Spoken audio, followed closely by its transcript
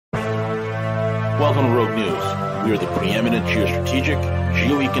Welcome to Rogue News. We are the preeminent geostrategic,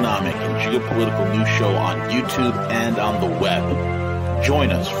 geoeconomic, and geopolitical news show on YouTube and on the web.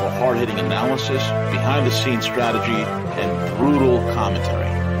 Join us for hard-hitting analysis, behind-the-scenes strategy, and brutal commentary.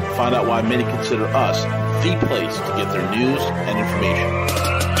 Find out why many consider us the place to get their news and information.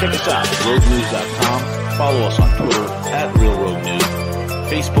 Check us out at roguenews.com. Follow us on Twitter at RealRogueNews,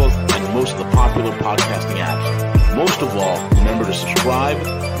 Facebook, and most of the popular podcasting apps. Most of all, remember to subscribe,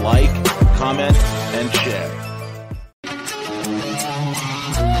 like, comment, and share.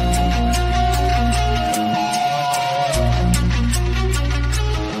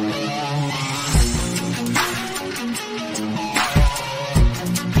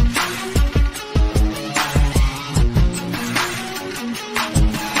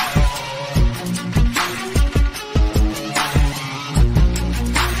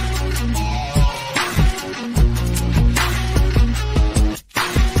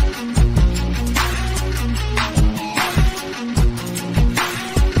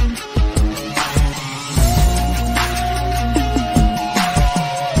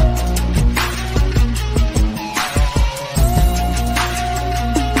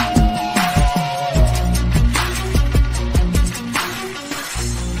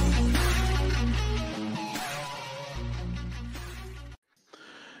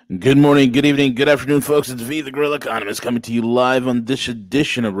 Good morning, good evening, good afternoon, folks. It's V, the Guerrilla Economist, coming to you live on this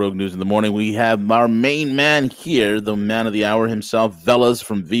edition of Rogue News in the Morning. We have our main man here, the man of the hour himself, Veles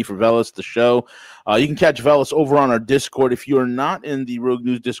from V for Veles, the show. You can catch Veles over on our Discord. If you are not in the Rogue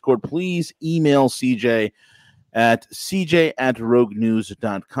News Discord, please email CJ at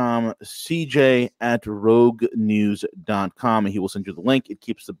cj@roguenews.com, cj@roguenews.com, and he will send you the link. It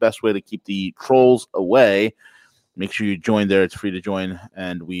keeps the best way to keep the trolls away. Make sure you join there. It's free to join,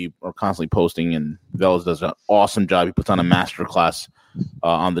 and we are constantly posting, and Veles does an awesome job. He puts on a masterclass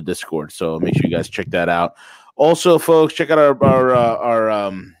on the Discord, so make sure you guys check that out. Also, folks, check out our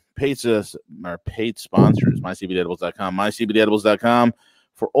paid sponsors, mycbdedibles.com, mycbdedibles.com,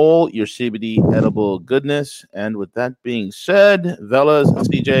 for all your CBD edible goodness. And with that being said, Veles,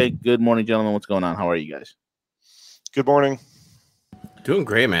 CJ, good morning, gentlemen. What's going on? How are you guys? Good morning. Doing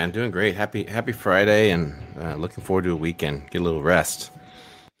great, man. Doing great. Happy Friday, and looking forward to a weekend. Get a little rest.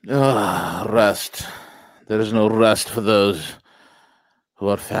 Rest. There is no rest for those who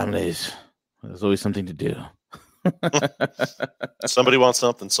are families. There's always something to do. Somebody wants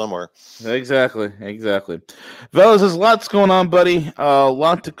something somewhere. Exactly. Veles, there's lots going on, buddy. A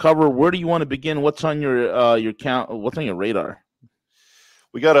lot to cover. Where do you want to begin? What's on your count? What's on your radar?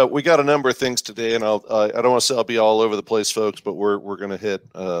 We got a number of things today, and I don't want to say I'll be all over the place, folks, but we're going to hit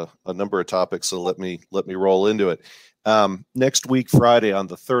a number of topics. So let me roll into it. Next week, Friday, on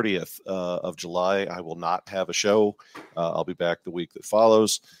the 30th of July, I will not have a show. I'll be back the week that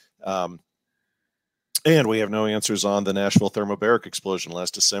follows. And we have no answers on the Nashville thermobaric explosion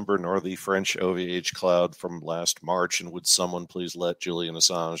last December, nor the French OVH cloud from last March. And would someone please let Julian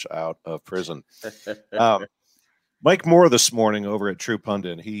Assange out of prison? Mike Moore this morning over at True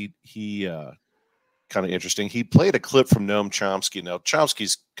Pundit, he kind of interesting. He played a clip from Noam Chomsky. Now,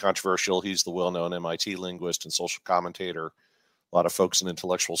 Chomsky's controversial. He's the well-known MIT linguist and social commentator. A lot of folks in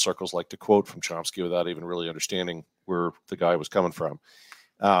intellectual circles like to quote from Chomsky without even really understanding where the guy was coming from.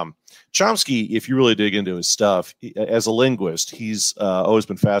 Chomsky, if you really dig into his stuff, as a linguist, he's always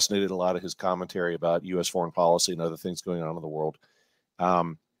been fascinated in a lot of his commentary about U.S. foreign policy and other things going on in the world.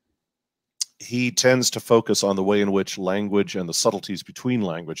 He tends to focus on the way in which language and the subtleties between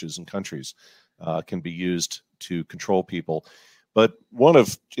languages and countries can be used to control people. But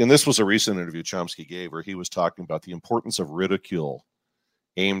and this was a recent interview Chomsky gave, where he was talking about the importance of ridicule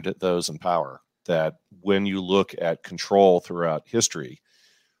aimed at those in power, that when you look at control throughout history,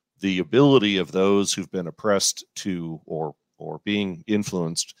 the ability of those who've been oppressed to or being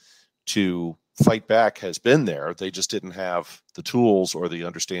influenced to fight back has been there. They just didn't have the tools or the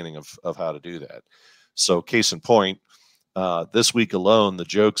understanding of how to do that. So case in point, this week alone, the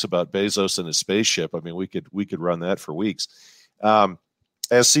jokes about Bezos and his spaceship, I mean, we could run that for weeks. As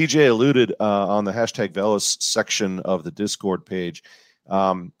CJ alluded on the hashtag Veles section of the Discord page,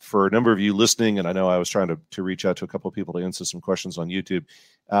 for a number of you listening, and I know I was trying to reach out to a couple of people to answer some questions on YouTube,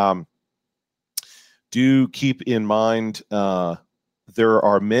 do keep in mind there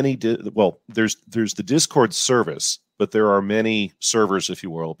are many, there's the Discord service, but there are many servers, if you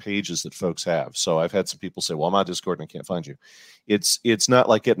will, pages that folks have. So I've had some people say, well, I'm on Discord and I can't find you. It's not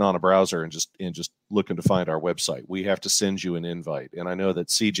like getting on a browser and just looking to find our website. We have to send you an invite. And I know that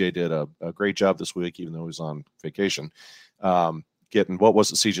CJ did a great job this week, even though he was on vacation, getting, what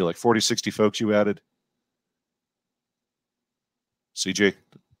was it, CJ, like 40, 60 folks you added? CJ?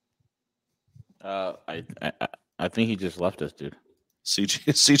 I think he just left us, dude.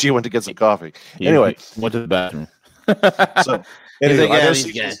 CG went to get some coffee. He Anyway, went to the bathroom. so He's anyway, like, yeah,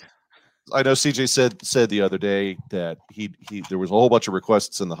 these guys. I know CJ said the other day that he there was a whole bunch of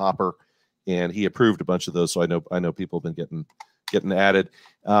requests in the hopper, and he approved a bunch of those. So I know people have been getting added.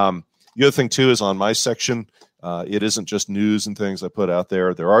 The other thing too is on my section. It isn't just news and things I put out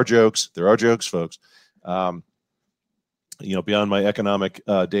there. There are jokes. There are jokes, folks. Beyond my economic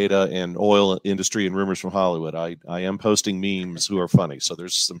data and oil industry and rumors from Hollywood, I am posting memes who are funny. So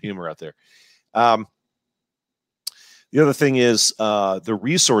there's some humor out there. The other thing is the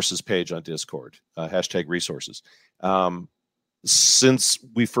resources page on Discord, hashtag resources. Since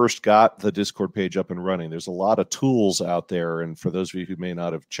we first got the Discord page up and running, there's a lot of tools out there. And for those of you who may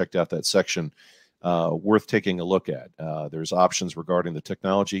not have checked out that section, worth taking a look at. There's options regarding the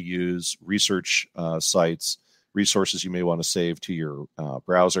technology used, research sites, resources you may want to save to your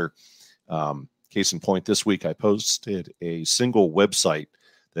browser. Case in point, this week I posted a single website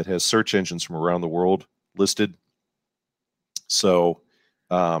that has search engines from around the world listed. So,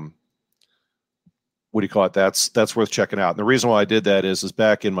 what do you call it? That's worth checking out. And the reason why I did that is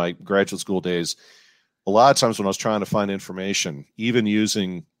back in my graduate school days, a lot of times when I was trying to find information, even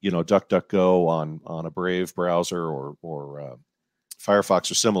using DuckDuckGo on a Brave browser or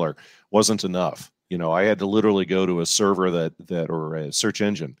Firefox or similar, wasn't enough. I had to literally go to a server that or a search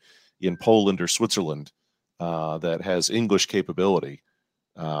engine in Poland or Switzerland that has English capability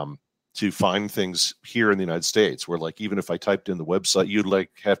to find things here in the United States. Where even if I typed in the website, you'd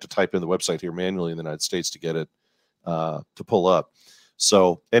have to type in the website here manually in the United States to get it to pull up.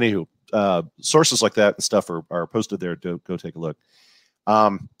 So, anywho, sources like that and stuff are posted there. Go take a look.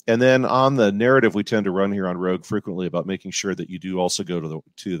 And then on the narrative we tend to run here on Rogue frequently about making sure that you do also go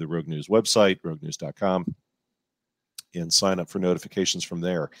to the Rogue News website, roguenews.com, and sign up for notifications from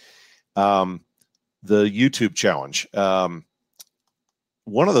there. The YouTube challenge.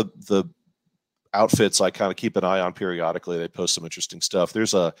 One of the outfits I kind of keep an eye on periodically. They post some interesting stuff.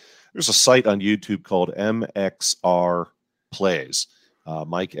 There's a site on YouTube called MXR Plays,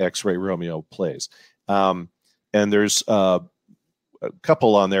 Mike X-Ray Romeo Plays, and there's a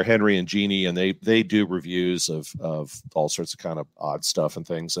couple on there, Henry and Jeannie, and they do reviews of all sorts of kind of odd stuff and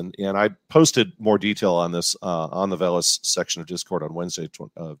things. And I posted more detail on this on the Veles section of Discord on Wednesday,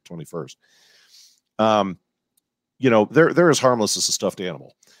 21st. They're as harmless as a stuffed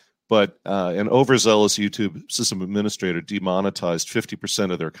animal, but an overzealous YouTube system administrator demonetized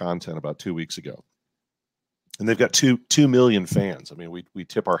 50% of their content about 2 weeks ago, and they've got 2 million fans. I mean, we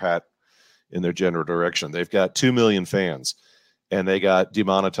tip our hat in their general direction. They've got 2 million fans. And they got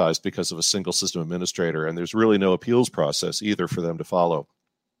demonetized because of a single system administrator. And there's really no appeals process either for them to follow.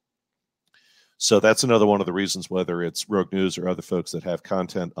 So that's another one of the reasons, whether it's Rogue News or other folks that have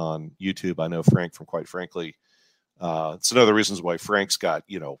content on YouTube. I know Frank from Quite Frankly. It's another reasons why Frank's got,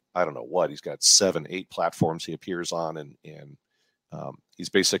 I don't know what, he's got 7, 8 platforms he appears on. And he's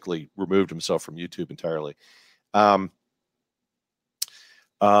basically removed himself from YouTube entirely.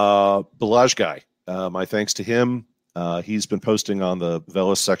 Balaj Guy, my thanks to him. He's been posting on the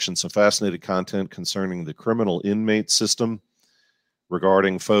Veles section some fascinating content concerning the criminal inmate system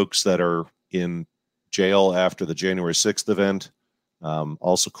regarding folks that are in jail after the January 6th event.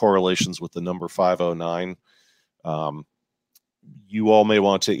 Also correlations with the number 509. You all may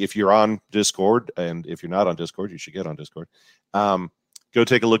want to, if you're on Discord, and if you're not on Discord, you should get on Discord. Go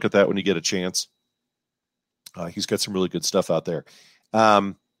take a look at that when you get a chance. He's got some really good stuff out there.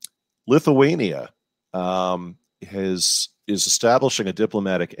 Lithuania is establishing a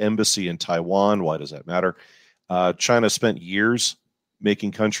diplomatic embassy in Taiwan. Why does that matter? China spent years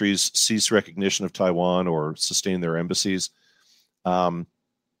making countries cease recognition of Taiwan or sustain their embassies.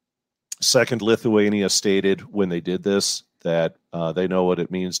 Second, Lithuania stated when they did this that they know what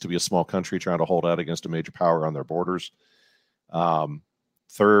it means to be a small country trying to hold out against a major power on their borders.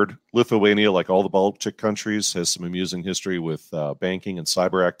 Third, Lithuania, like all the Baltic countries, has some amusing history with banking and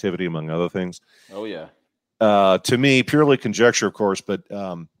cyber activity, among other things. Oh, yeah. To me, purely conjecture, of course, but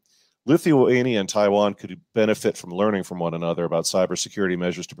Lithuania and Taiwan could benefit from learning from one another about cybersecurity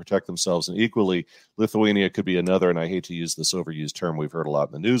measures to protect themselves. And equally, Lithuania could be another, and I hate to use this overused term we've heard a lot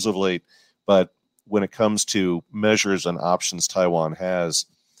in the news of late, but when it comes to measures and options Taiwan has,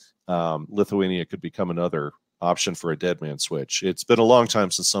 Lithuania could become another option for a dead man switch. It's been a long time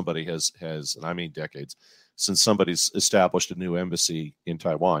since somebody has, and I mean decades, since somebody's established a new embassy in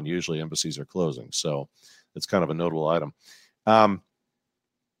Taiwan. Usually embassies are closing, so it's kind of a notable item.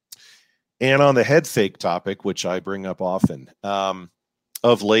 And on the head fake topic, which I bring up often,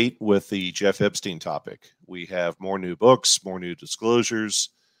 of late with the Jeff Epstein topic, we have more new books, more new disclosures.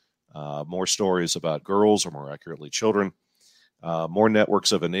 more stories about girls, or more accurately children, more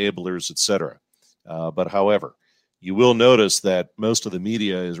networks of enablers, etc. But however, you will notice that most of the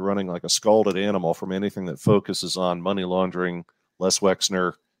media is running like a scalded animal from anything that focuses on money laundering, Les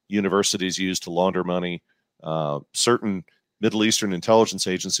Wexner, universities used to launder money, certain Middle Eastern intelligence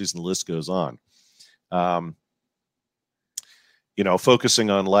agencies, and the list goes on. Focusing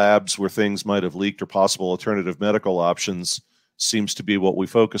on labs where things might have leaked or possible alternative medical options seems to be what we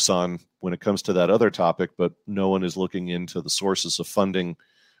focus on when it comes to that other topic, but no one is looking into the sources of funding.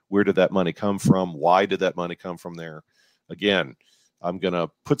 Where did that money come from? Why did that money come from there? Again, I'm going to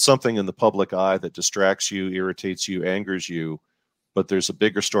put something in the public eye that distracts you, irritates you, angers you, but there's a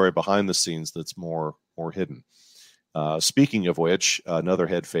bigger story behind the scenes that's more hidden. Speaking of which, another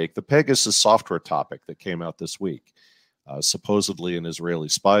head fake, the Pegasus software topic that came out this week, supposedly an Israeli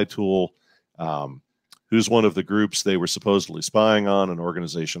spy tool. Who's one of the groups they were supposedly spying on, an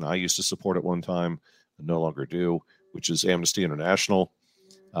organization I used to support at one time, and no longer do, which is Amnesty International.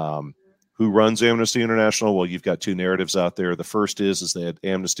 Who runs Amnesty International? Well, you've got two narratives out there. The first is that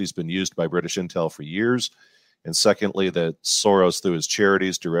Amnesty's been used by British intel for years. And secondly, that Soros, through his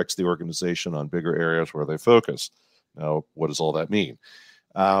charities, directs the organization on bigger areas where they focus. Now, what does all that mean?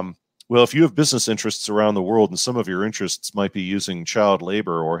 Well, if you have business interests around the world and some of your interests might be using child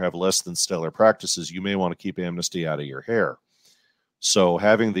labor or have less than stellar practices, you may want to keep Amnesty out of your hair. So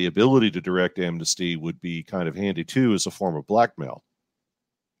having the ability to direct Amnesty would be kind of handy too as a form of blackmail.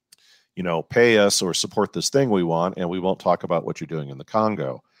 Pay us or support this thing we want, and we won't talk about what you're doing in the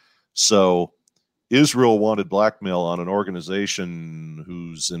Congo. So Israel wanted blackmail on an organization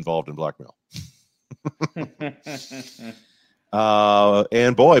who's involved in blackmail.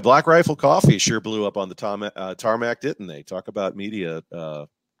 And boy, Black Rifle Coffee sure blew up on the tarmac, didn't they? Talk about media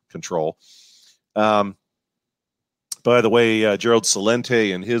control. By the way, Gerald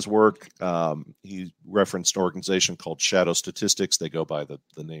Celente in his work, he referenced an organization called Shadow Statistics. They go by the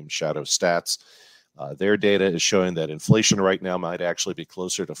name Shadow Stats. Their data is showing that inflation right now might actually be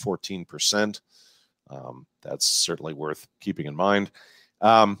closer to 14%. That's certainly worth keeping in mind.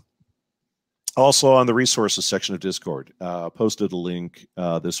 Also on the resources section of Discord, posted a link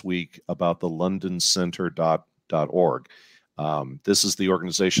this week about the londoncentre.org. This is the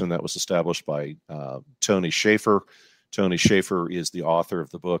organization that was established by Tony Schaefer. Tony Schaefer is the author of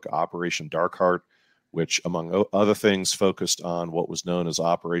the book Operation Darkheart, which, among other things, focused on what was known as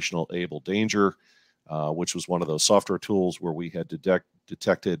Operational Able Danger, which was one of those software tools where we had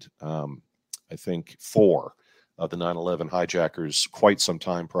detected, I think, 4 of the 9/11 hijackers quite some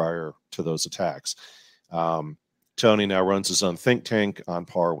time prior to those attacks. Tony now runs his own think tank on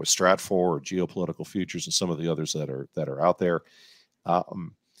par with Stratfor or Geopolitical Futures and some of the others that are out there.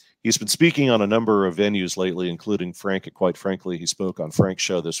 He's been speaking on a number of venues lately, including Frank. Quite frankly, he spoke on Frank's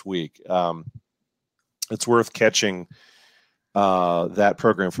show this week. It's worth catching that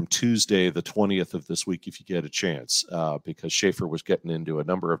program from Tuesday, the 20th of this week, if you get a chance, because Schaefer was getting into a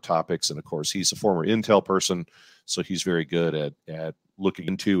number of topics. And of course, he's a former Intel person, so he's very good at looking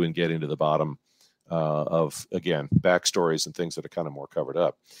into and getting to the bottom of, again, backstories and things that are kind of more covered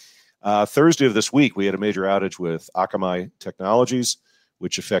up. Thursday of this week, we had a major outage with Akamai Technologies,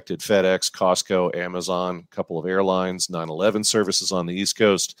 which affected FedEx, Costco, Amazon, a couple of airlines, 9/11 services on the East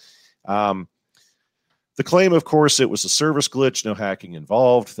Coast. The claim, of course, it was a service glitch, no hacking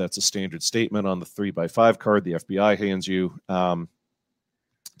involved. That's a standard statement on the 3x5 card the FBI hands you.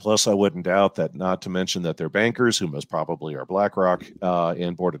 Plus, I wouldn't doubt that, not to mention that their bankers, who most probably are BlackRock,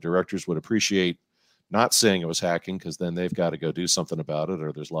 and board of directors would appreciate not saying it was hacking, because then they've got to go do something about it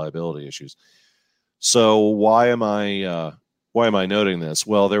or there's liability issues. So why am I noting this?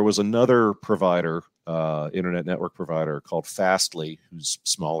 Well, there was another provider, internet network provider called Fastly, who's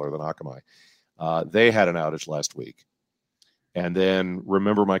smaller than Akamai. They had an outage last week. And then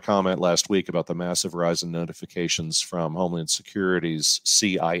remember my comment last week about the massive rise in notifications from Homeland Security's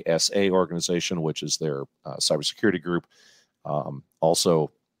CISA organization, which is their cybersecurity group.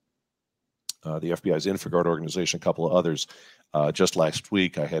 Also, the FBI's InfoGuard organization, a couple of others. Just last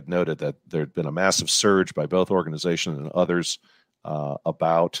week, I had noted that there had been a massive surge by both organizations and others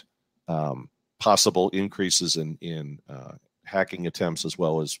about possible increases in hacking attempts, as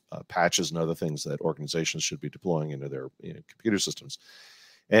well as patches and other things that organizations should be deploying into their computer systems.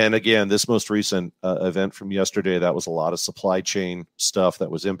 And again, this most recent event from yesterday, that was a lot of supply chain stuff that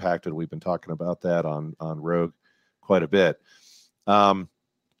was impacted. We've been talking about that on Rogue quite a bit.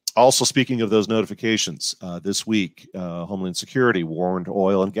 Also, speaking of those notifications, this week, Homeland Security warned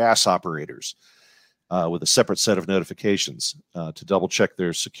oil and gas operators with a separate set of notifications to double check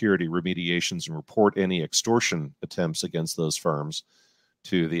their security remediations and report any extortion attempts against those firms,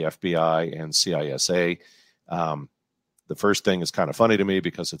 to the FBI and CISA. The first thing is kind of funny to me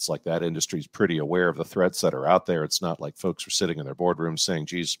because it's like that industry is pretty aware of the threats that are out there. It's not like folks are sitting in their boardrooms saying,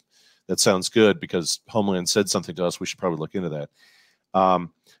 geez, that sounds good because Homeland said something to us. We should probably look into that. I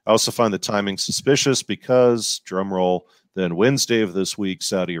also find the timing suspicious because, drum roll, then Wednesday of this week,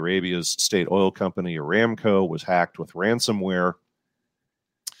 Saudi Arabia's state oil company Aramco was hacked with ransomware.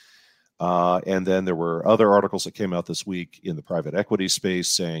 And then there were other articles that came out this week in the private equity space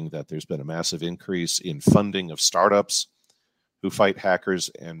saying that there's been a massive increase in funding of startups who fight hackers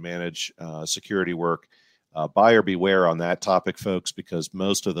and manage security work. Buyer beware on that topic, folks, because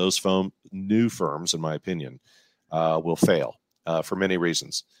most of those new firms, in my opinion, will fail for many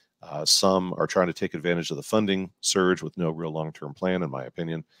reasons. Some are trying to take advantage of the funding surge with no real long-term plan, in my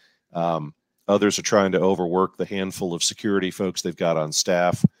opinion. Others are trying to overwork the handful of security folks they've got on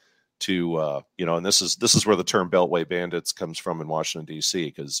staff to, and this is where the term Beltway Bandits comes from in Washington, D.C.,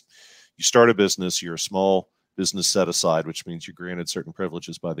 because you start a business, you're a small business set aside, which means you're granted certain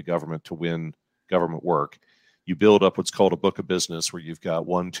privileges by the government to win government work. You build up what's called a book of business where you've got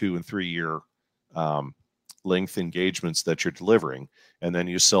 1, 2, and 3 year length engagements that you're delivering, and then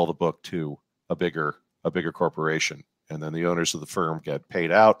you sell the book to a bigger corporation, and then the owners of the firm get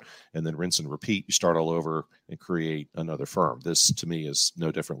paid out, and then rinse and repeat. You start all over and create another firm. This, to me, is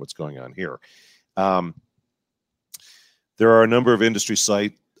no different what's going on here. There are a number of industry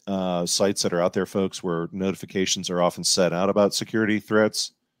sites that are out there, folks, where notifications are often sent out about security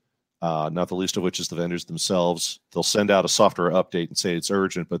threats, not the least of which is the vendors themselves. They'll send out a software update and say it's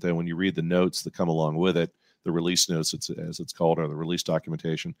urgent, but then when you read the notes that come along with it, the release notes, as it's called, or the release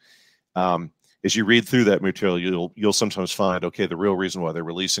documentation, as you read through that material, you'll sometimes find, okay, the real reason why they're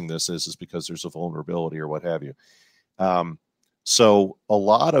releasing this is because there's a vulnerability or what have you. So a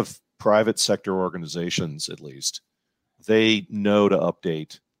lot of private sector organizations, at least, they know to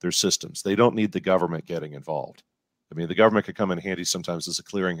update their systems. They don't need the government getting involved. I mean, the government could come in handy sometimes as a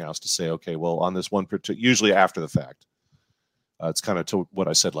clearinghouse to say, okay, well, on this one particular, usually after the fact. It's kind of to what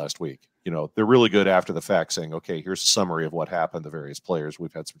I said last week. They're really good after the fact saying, okay, here's a summary of what happened, the various players.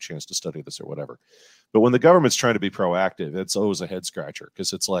 We've had some chance to study this or whatever. But when the government's trying to be proactive, it's always a head scratcher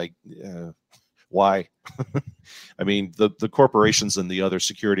because it's like, why? I mean, the corporations and the other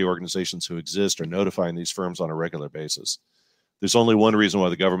security organizations who exist are notifying these firms on a regular basis. There's only one reason why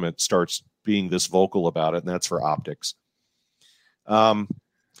the government starts being this vocal about it, and that's for optics.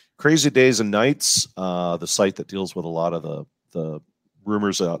 Crazy Days and Nights, the site that deals with a lot of the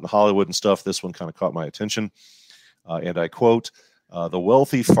rumors out in Hollywood and stuff, this one kind of caught my attention. And I quote, the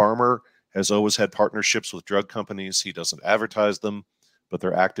wealthy farmer has always had partnerships with drug companies. He doesn't advertise them, but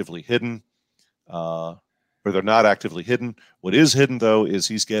they're actively hidden. Or they're not actively hidden. What is hidden, though, is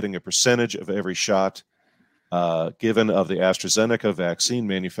he's getting a percentage of every shot given of the AstraZeneca vaccine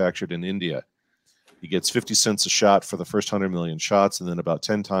manufactured in India. He gets 50 cents a shot for the first 100 million shots, and then about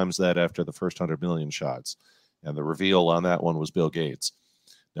 10 times that after the first 100 million shots. And the reveal on that one was Bill Gates.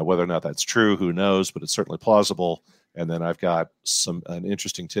 Now, whether or not that's true, who knows, but it's certainly plausible. And then I've got an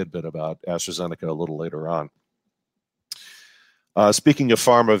interesting tidbit about AstraZeneca a little later on. Speaking of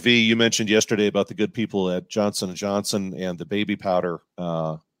Pharma V, you mentioned yesterday about the good people at Johnson & Johnson and the baby powder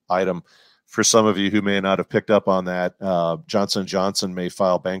item. For some of you who may not have picked up on that, Johnson & Johnson may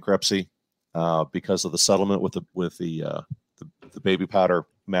file bankruptcy because of the settlement with the baby powder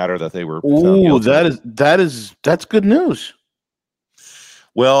matter that they were. Oh, that's good news.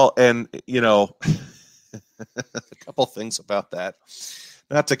 Well, and a couple things about that.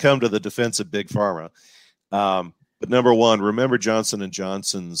 Not to come to the defense of Big Pharma, but number one, remember Johnson &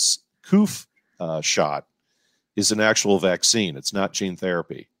 Johnson's COOF shot is an actual vaccine. It's not gene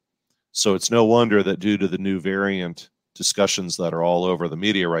therapy. So it's no wonder that due to the new variant discussions that are all over the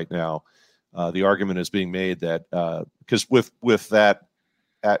media right now, the argument is being made that because with that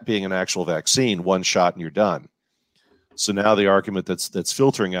being an actual vaccine, one shot and you're done. So now the argument that's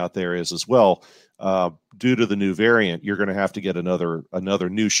filtering out there is as well, due to the new variant, you're going to have to get another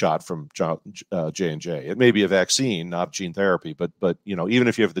new shot from J&J. It may be a vaccine, not gene therapy, but even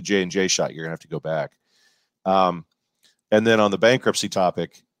if you have the J&J shot, you're going to have to go back. And then on the bankruptcy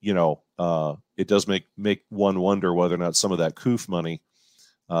topic, it does make one wonder whether or not some of that COOF money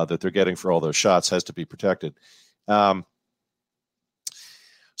that they're getting for all those shots has to be protected.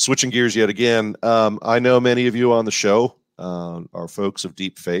 Switching gears yet again, I know many of you on the show are folks of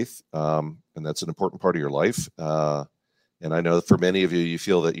deep faith, and that's an important part of your life. And I know that for many of you, you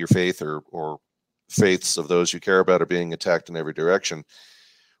feel that your faith or faiths of those you care about are being attacked in every direction.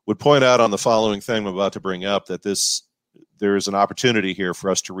 Would point out on the following thing I'm about to bring up that there is an opportunity here for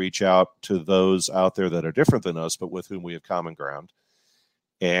us to reach out to those out there that are different than us, but with whom we have common ground.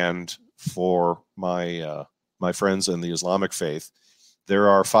 And for my my friends in the Islamic faith, there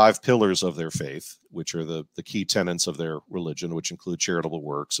are 5 pillars of their faith, which are the key tenets of their religion, which include charitable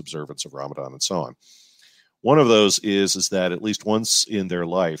works, observance of Ramadan, and so on. One of those is that at least once in their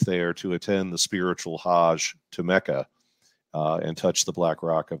life, they are to attend the spiritual Hajj to Mecca and touch the black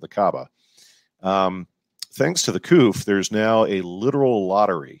rock of the Kaaba. Thanks to the Kuf, there's now a literal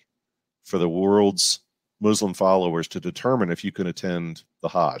lottery for the world's Muslim followers to determine if you can attend the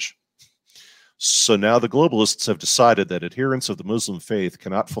Hajj. So now the globalists have decided that adherents of the Muslim faith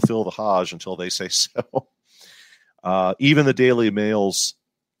cannot fulfill the Hajj until they say so. Even the Daily Mail's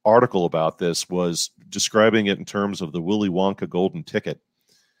article about this was describing it in terms of the Willy Wonka golden ticket.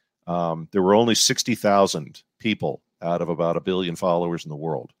 There were only 60,000 people out of about 1 billion followers in the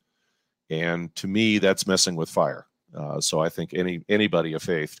world. And to me, that's messing with fire. So I think anybody of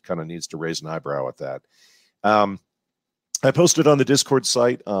faith kind of needs to raise an eyebrow at that. I posted on the Discord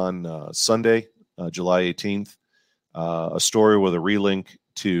site on Sunday, July 18th, a story with a relink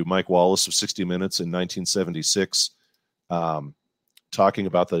to Mike Wallace of 60 Minutes in 1976, talking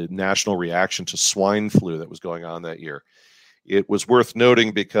about the national reaction to swine flu that was going on that year. It was worth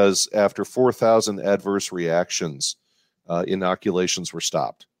noting because after 4,000 adverse reactions, inoculations were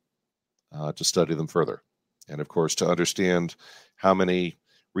stopped to study them further. And of course, to understand how many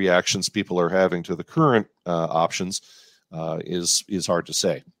reactions people are having to the current options is hard to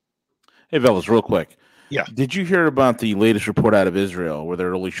say. Hey, Veles, real quick. Yeah. Did you hear about the latest report out of Israel where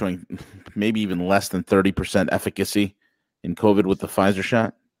they're only showing maybe even less than 30% efficacy in COVID with the Pfizer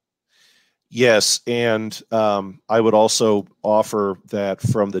shot? Yes, and I would also offer that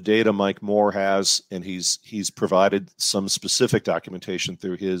from the data Mike Moore has, and he's provided some specific documentation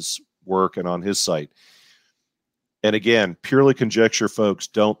through his work and on his site. And again, purely conjecture, folks,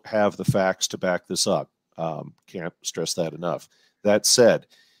 don't have the facts to back this up. Can't stress that enough. That said,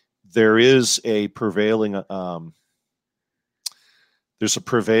 there is a prevailing there's a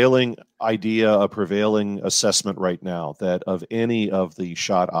prevailing idea, a prevailing assessment right now that of any of the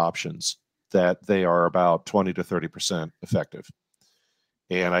shot options, that they are about 20 to 30% effective.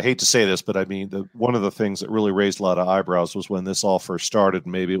 And I hate to say this, but I mean, one of the things that really raised a lot of eyebrows was when this all first started.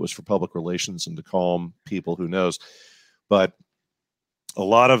 Maybe it was for public relations and to calm people, who knows. But a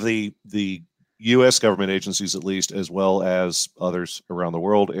lot of the U.S. government agencies, at least, as well as others around the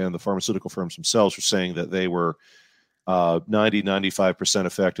world, and the pharmaceutical firms themselves are saying that they were 90, 95%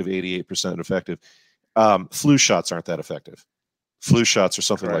 effective, 88% effective. Flu shots aren't that effective. Flu shots are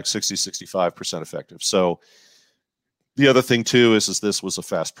something like 60, 65% effective. So the other thing, too, is this was a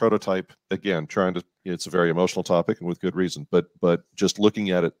fast prototype. Again, it's a very emotional topic and with good reason. But just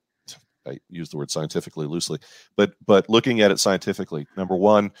looking at it, I use the word scientifically loosely, but looking at it scientifically, number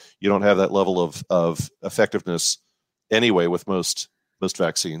one, you don't have that level of effectiveness anyway with most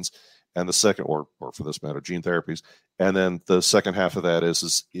vaccines, and the second, or for this matter, gene therapies, and then the second half of that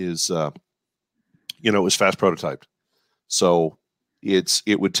is it was fast prototyped, so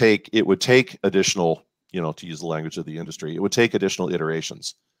it would take additional, to use the language of the industry, it would take additional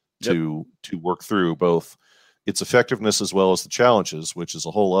iterations to work through both its effectiveness as well as the challenges, which is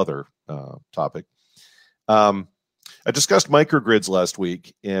a whole other topic. I discussed microgrids last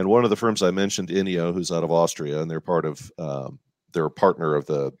week, and one of the firms I mentioned, Ineo, who's out of Austria, and they're they're a partner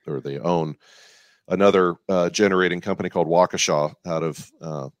they own another generating company called Waukesha out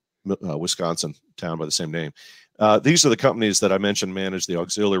of Wisconsin, town by the same name. These are the companies that I mentioned manage the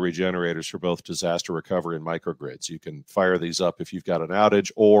auxiliary generators for both disaster recovery and microgrids. You can fire these up if you've got an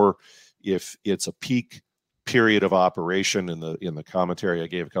outage, or if it's a peak period of operation. In the commentary I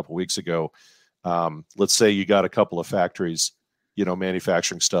gave a couple weeks ago, let's say you got a couple of factories,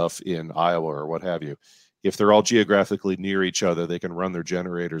 manufacturing stuff in Iowa or what have you. If they're all geographically near each other, they can run their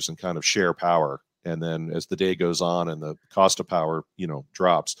generators and kind of share power. And then as the day goes on and the cost of power,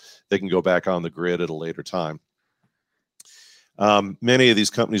 drops, they can go back on the grid at a later time. Many of these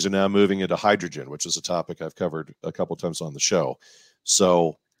companies are now moving into hydrogen, which is a topic I've covered a couple of times on the show.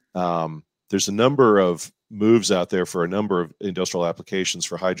 So there's a number of moves out there for a number of industrial applications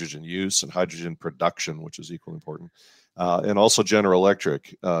for hydrogen use and hydrogen production, which is equally important. And also General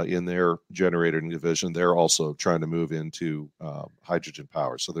Electric in their generator division, they're also trying to move into hydrogen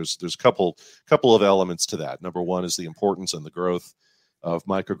power. So there's a couple of elements to that. Number one is the importance and the growth of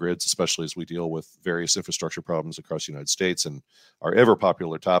microgrids, especially as we deal with various infrastructure problems across the United States, and our ever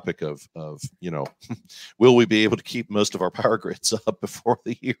popular topic of will we be able to keep most of our power grids up before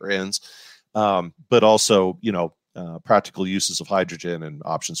the year ends? But also, practical uses of hydrogen and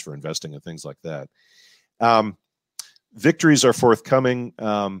options for investing and things like that. Victories are forthcoming.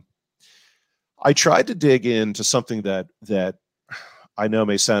 I tried to dig into something that I know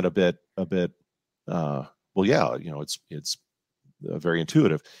may sound a bit, well, yeah, it's very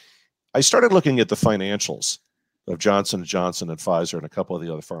intuitive. I started looking at the financials of Johnson & Johnson and Pfizer and a couple of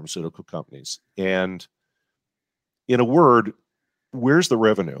the other pharmaceutical companies. And in a word, where's the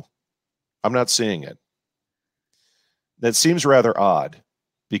revenue? I'm not seeing it. That seems rather odd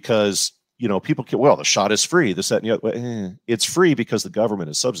because, people can, well, the shot is free, this, that, and the other. It's free because the government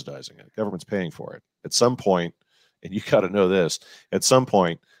is subsidizing it. The government's paying for it. At some point, and you got to know this, at some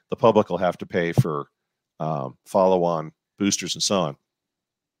point, the public will have to pay for follow-on boosters and so on.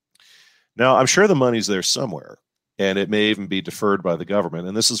 Now, I'm sure the money's there somewhere, and it may even be deferred by the government.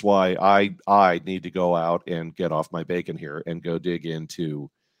 And this is why I need to go out and get off my bacon here and go dig into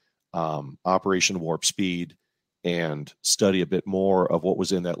Operation Warp Speed and study a bit more of what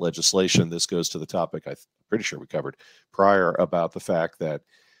was in that legislation. This goes to the topic I'm pretty sure we covered prior about the fact that,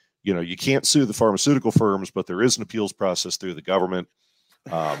 you can't sue the pharmaceutical firms, but there is an appeals process through the government.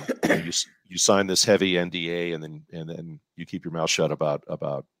 You sign this heavy NDA, and then you keep your mouth shut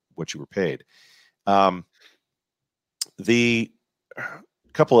about what you were paid. The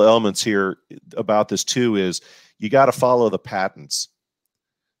couple of elements here about this too is you got to follow the patents.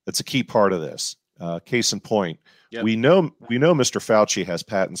 That's a key part of this. Case in point, yep. we know Mr. Fauci has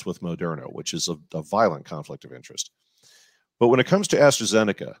patents with Moderna, which is a violent conflict of interest. But when it comes to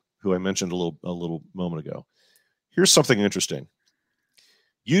AstraZeneca, who I mentioned a little moment ago, here's something interesting.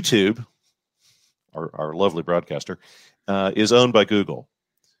 YouTube, our lovely broadcaster, is owned by Google.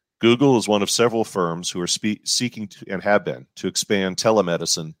 Google is one of several firms who are seeking to, and have been, to expand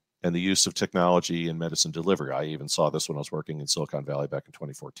telemedicine and the use of technology in medicine delivery. I even saw this when I was working in Silicon Valley back in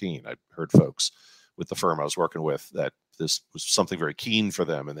 2014. I heard folks with the firm I was working with that this was something very keen for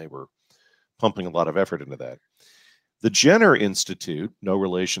them, and they were pumping a lot of effort into that. The Jenner Institute, no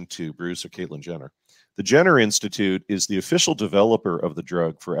relation to Bruce or Caitlyn Jenner, the Jenner Institute is the official developer of the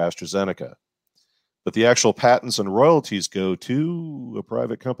drug for AstraZeneca. But the actual patents and royalties go to a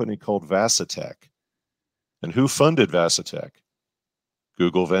private company called Vasitech. And who funded Vasitech?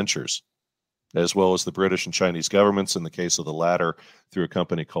 Google Ventures, as well as the British and Chinese governments, in the case of the latter, through a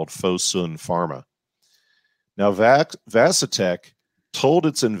company called Fosun Pharma. Now, Vasitech told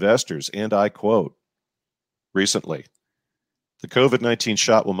its investors, and I quote, recently, the COVID-19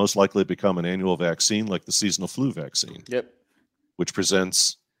 shot will most likely become an annual vaccine like the seasonal flu vaccine. Yep. Which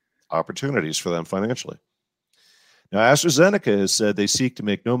presents opportunities for them financially. Now, AstraZeneca has said they seek to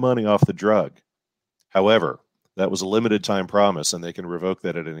make no money off the drug. However, that was a limited time promise, and they can revoke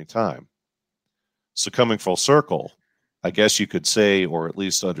that at any time. So coming full circle, I guess you could say, or at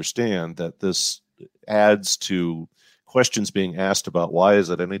least understand, that this adds to questions being asked about why is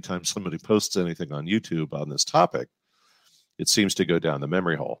it anytime somebody posts anything on YouTube on this topic, it seems to go down the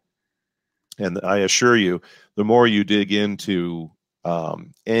memory hole. And I assure you, the more you dig into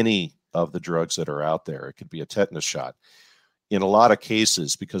any of the drugs that are out there, it could be a tetanus shot. In a lot of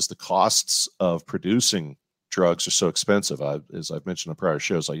cases, because the costs of producing drugs are so expensive, as I've mentioned in prior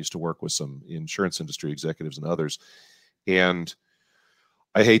shows, I used to work with some insurance industry executives and others. And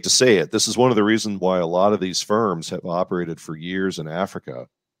I hate to say it, this is one of the reasons why a lot of these firms have operated for years in Africa,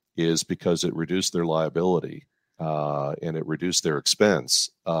 is because it reduced their liability and it reduced their expense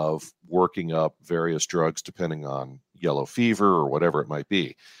of working up various drugs depending on yellow fever or whatever it might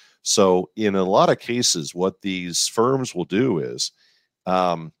be. So in a lot of cases, what these firms will do is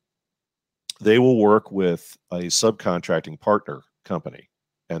they will work with a subcontracting partner company.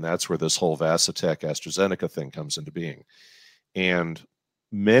 And that's where this whole Vasitech AstraZeneca thing comes into being. And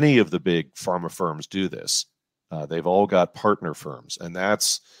many of the big pharma firms do this. They've all got partner firms. And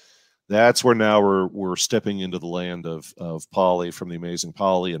that's where now we're stepping into the land of Polly from The Amazing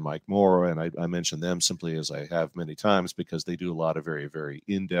Polly and Mike Moore. And I mention them simply, as I have many times, because they do a lot of very, very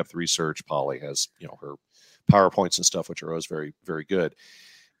in-depth research. Polly has, her PowerPoints and stuff, which are always very, very good.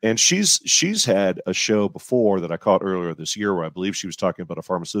 And she's had a show before that I caught earlier this year where I believe she was talking about a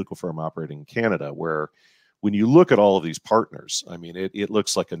pharmaceutical firm operating in Canada, where when you look at all of these partners, I mean, it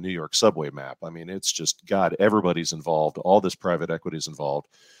looks like a New York subway map. I mean, it's just, God, everybody's involved. All this private equity is involved.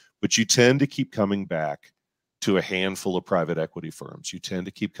 But you tend to keep coming back to a handful of private equity firms. You tend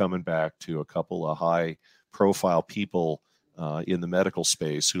to keep coming back to a couple of high-profile people in the medical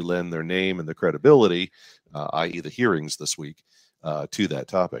space who lend their name and their credibility, i.e. the hearings this week, to that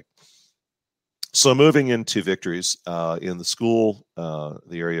topic. So moving into victories in the school,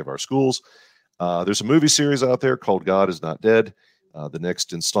 the area of our schools, there's a movie series out there called God Is Not Dead. The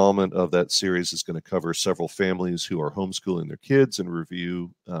next installment of that series is going to cover several families who are homeschooling their kids and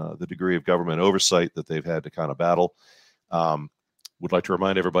review the degree of government oversight that they've had to kind of battle. would like to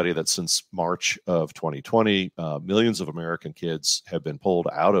remind everybody that since March of 2020, millions of American kids have been pulled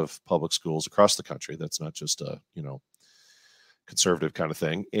out of public schools across the country. That's not just a, conservative kind of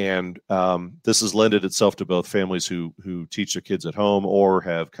thing. And this has lended itself to both families who teach their kids at home or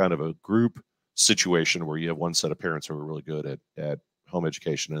have kind of a group situation where you have one set of parents who are really good at home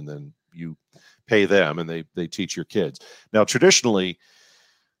education, and then you pay them and they teach your kids. Now, traditionally,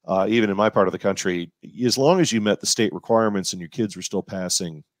 even in my part of the country, as long as you met the state requirements and your kids were still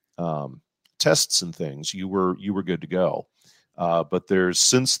passing tests and things, you were good to go. But there's,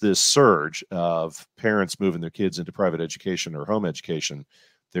 since this surge of parents moving their kids into private education or home education,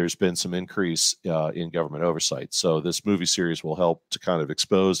 there's been some increase in government oversight. So this movie series will help to kind of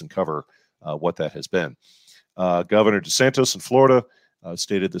expose and cover what that has been. Governor DeSantis in Florida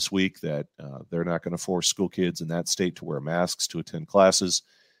stated this week that they're not going to force school kids in that state to wear masks to attend classes.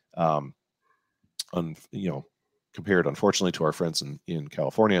 Compared, unfortunately, to our friends in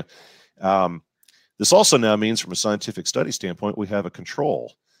California. This also now means, from a scientific study standpoint, we have a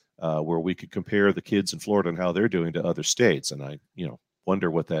control where we could compare the kids in Florida and how they're doing to other states. And I,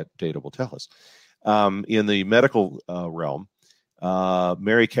 wonder what that data will tell us. In the medical realm,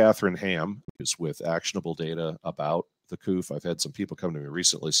 Mary Catherine Ham is with actionable data about the COOF. I've had some people come to me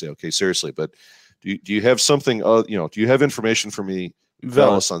recently say, okay, seriously, but do you have something, do you have information for me,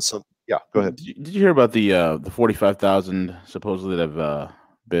 Veles, on some? Yeah, go ahead. Did you hear about the 45,000 supposedly that have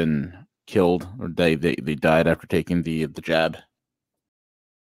been killed, or they died after taking the jab?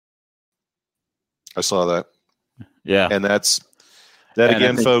 I saw that. Yeah. And that's that, and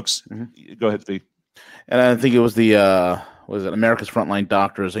again, folks. Mm-hmm. Go ahead, V. And I think it was the America's Frontline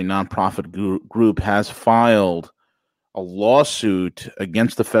Doctors, a nonprofit group, has filed a lawsuit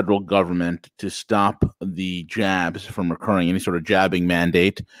against the federal government to stop the jabs from occurring, any sort of jabbing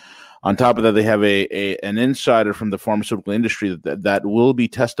mandate. On top of that, they have an insider from the pharmaceutical industry that will be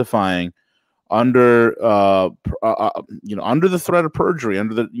testifying under under the threat of perjury,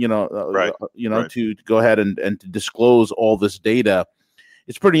 under the right. To go ahead and to disclose all this data.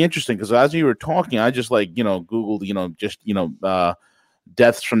 It's pretty interesting because as you were talking, I just Googled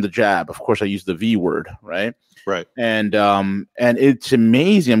deaths from the jab. Of course, I used the V word, right? Right. And it's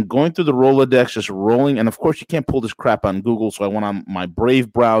amazing. I'm going through the Rolodex, just rolling, and of course you can't pull this crap on Google. So I went on my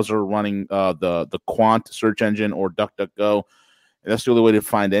Brave browser, running the Quant search engine or DuckDuckGo. And that's the only way to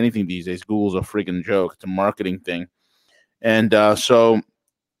find anything these days. Google's a friggin' joke. It's a marketing thing. And so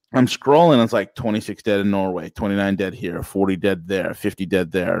I'm scrolling. It's like 26 dead in Norway, 29 dead here, 40 dead there, 50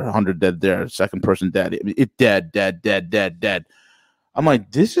 dead there, 100 dead there, second person dead. It dead. I'm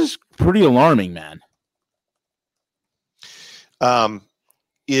like, this is pretty alarming, man.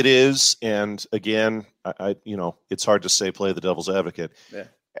 It is, and again, I it's hard to say play the devil's advocate. Yeah.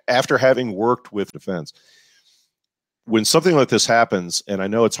 After having worked with defense, when something like this happens, and I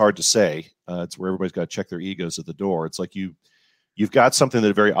know it's hard to say, it's where everybody's got to check their egos at the door. It's like you've got something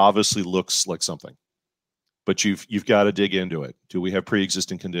that very obviously looks like something, but you've got to dig into it. Do we have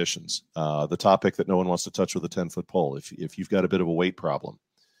pre-existing conditions? The topic that no one wants to touch with a 10-foot pole. If you've got a bit of a weight problem,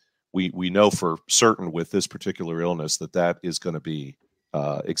 we know for certain with this particular illness that is going to be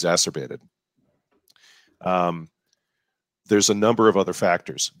exacerbated. There's a number of other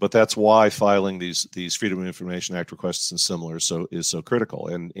factors, but that's why filing these Freedom of Information Act requests and similar is so critical,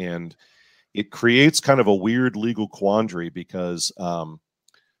 and it creates kind of a weird legal quandary because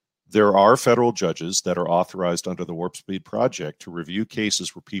there are federal judges that are authorized under the Warp Speed Project to review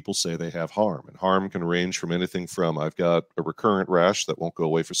cases where people say they have harm. And harm can range from anything from I've got a recurrent rash that won't go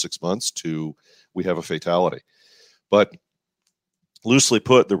away for 6 months to we have a fatality. But loosely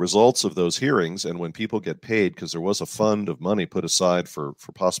put, the results of those hearings, and when people get paid, because there was a fund of money put aside for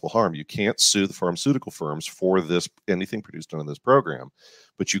possible harm, you can't sue the pharmaceutical firms for anything produced under this program,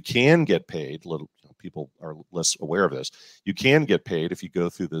 but you can get paid. People are less aware of this. You can get paid if you go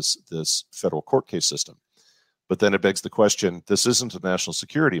through this federal court case system. But then it begs the question, this isn't a national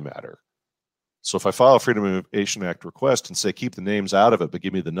security matter. So if I file a Freedom of Information Act request and say, keep the names out of it, but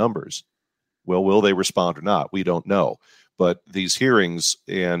give me the numbers, well, will they respond or not? We don't know. But these hearings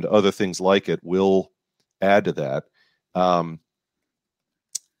and other things like it will add to that.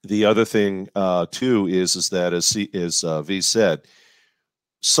 The other thing, too, is that, as V said,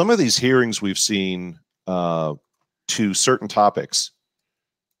 some of these hearings we've seen to certain topics,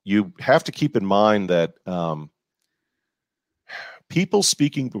 you have to keep in mind that people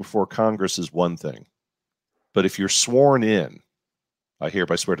speaking before Congress is one thing. But if you're sworn in, I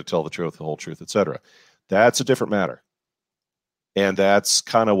hereby swear to tell the truth, the whole truth, etc., that's a different matter. And that's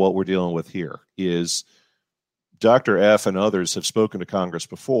kind of what we're dealing with here is Dr. F and others have spoken to Congress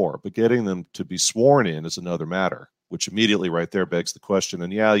before, but getting them to be sworn in is another matter. which immediately right there begs the question.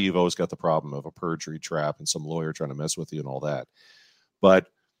 And yeah, you've always got the problem of a perjury trap and some lawyer trying to mess with you and all that. But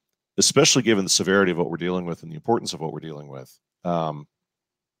especially given the severity of what we're dealing with and the importance of what we're dealing with,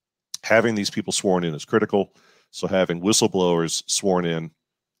 having these people sworn in is critical. So having whistleblowers sworn in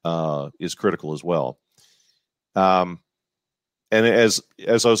is critical as well. And as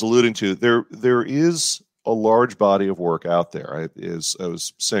I was alluding to, there is a large body of work out there. As I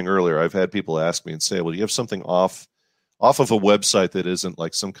was saying earlier, I've had people ask me and say, well, do you have something off of a website that isn't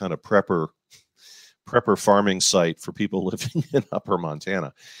like some kind of prepper farming site for people living in Upper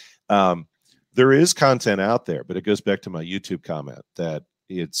Montana? There is content out there, but it goes back to my YouTube comment that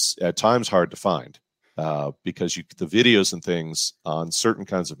it's at times hard to find because the videos and things on certain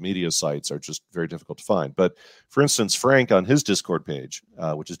kinds of media sites are just very difficult to find. But for instance, Frank on his Discord page,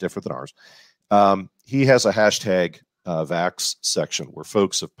 which is different than ours, he has a hashtag Vax section where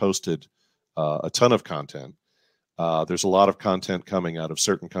folks have posted a ton of content. There's a lot of content coming out of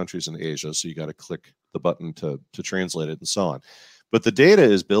certain countries in Asia, so you got to click the button to translate it and so on. But the data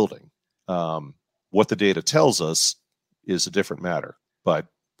is building. What the data tells us is a different matter. But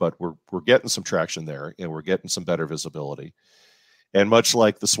we're getting some traction there, and we're getting some better visibility. And much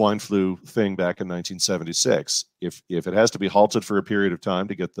like the swine flu thing back in 1976, if it has to be halted for a period of time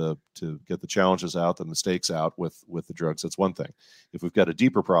to get the challenges out, the mistakes out with the drugs, that's one thing. If we've got a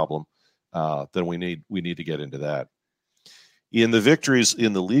deeper problem, then we need to get into that. In the victories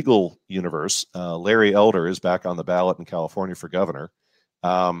in the legal universe, Larry Elder is back on the ballot in California for governor.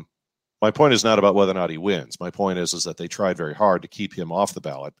 My point is not about whether or not he wins. My point is that they tried very hard to keep him off the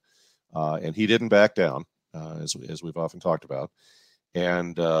ballot, and he didn't back down, as we've often talked about.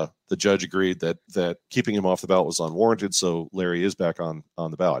 And the judge agreed that keeping him off the ballot was unwarranted, so Larry is back on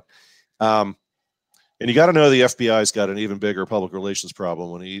the ballot. And you got to know the FBI's got an even bigger public relations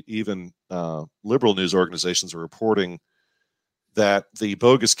problem when even liberal news organizations are reporting that the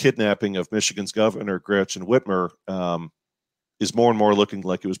bogus kidnapping of Michigan's governor, Gretchen Whitmer, is more and more looking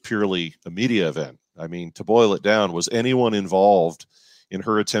like it was purely a media event. I mean, to boil it down, was anyone involved in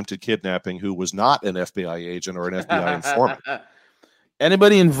her attempted kidnapping who was not an FBI agent or an FBI informant?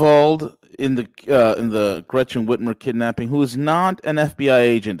 Anybody involved in the Gretchen Whitmer kidnapping who is not an FBI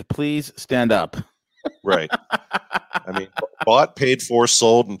agent, please stand up. Right. I mean, bought, paid for,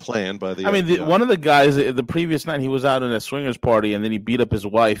 sold, and planned by the FBI. One of the guys, the previous night, he was out at a swingers party, and then he beat up his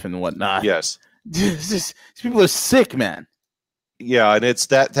wife and whatnot. Yes. These people are sick, man. Yeah, and it's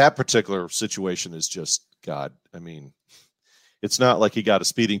that particular situation is just, God, I mean, it's not like he got a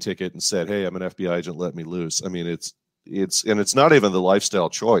speeding ticket and said, hey, I'm an FBI agent, let me loose. I mean, it's not even the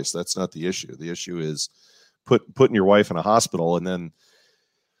lifestyle choice. That's not the issue. The issue is putting your wife in a hospital, and then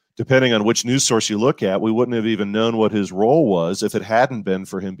depending on which news source you look at, we wouldn't have even known what his role was if it hadn't been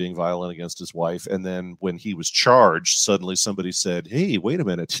for him being violent against his wife. And then when he was charged, suddenly somebody said, hey, wait a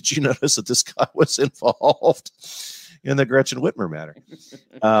minute, did you notice that this guy was involved in the Gretchen Whitmer matter?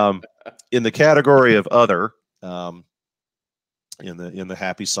 In the category of other, in the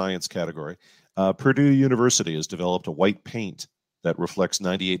happy science category, Purdue University has developed a white paint that reflects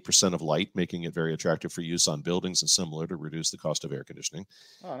 98% of light, making it very attractive for use on buildings and similar to reduce the cost of air conditioning.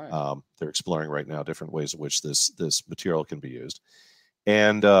 Oh, nice. They're exploring right now different ways in which this material can be used.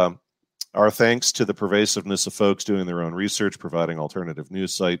 And our thanks to the pervasiveness of folks doing their own research, providing alternative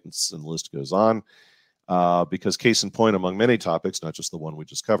news sites, and the list goes on. Because case in point, among many topics, not just the one we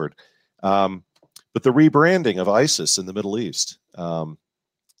just covered, but the rebranding of ISIS in the Middle East,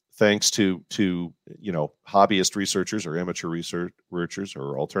 thanks to hobbyist researchers or amateur researchers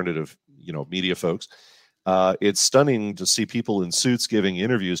or alternative media folks, it's stunning to see people in suits giving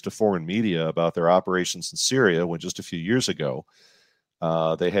interviews to foreign media about their operations in Syria when just a few years ago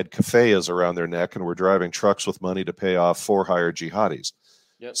they had keffiyehs around their neck and were driving trucks with money to pay off for hired jihadis.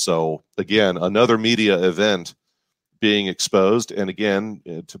 Yep. So again, another media event being exposed. And again,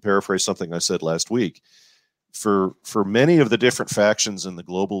 to paraphrase something I said last week, for many of the different factions in the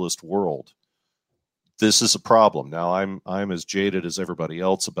globalist world, this is a problem. Now, I'm as jaded as everybody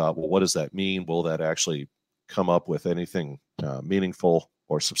else about, well, what does that mean? Will that actually come up with anything meaningful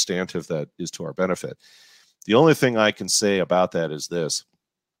or substantive that is to our benefit? The only thing I can say about that is this,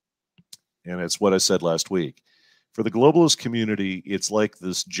 and it's what I said last week. For the globalist community, it's like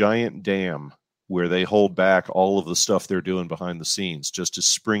this giant dam where they hold back all of the stuff they're doing behind the scenes, just as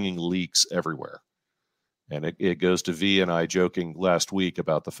springing leaks everywhere. And it goes to V and I joking last week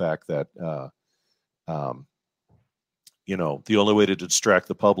about the fact that, the only way to distract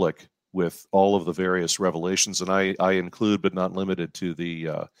the public with all of the various revelations, and I include but not limited to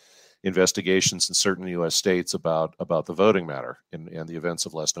the investigations in certain U.S. states about the voting matter and the events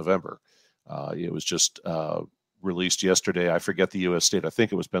of last November. It was just released yesterday. I forget the U.S. state. I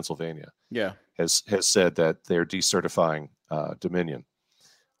think it was Pennsylvania. Yeah. Has said that they're decertifying Dominion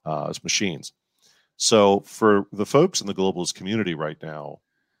as machines. So for the folks in the globalist community right now,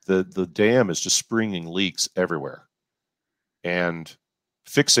 the dam is just springing leaks everywhere, and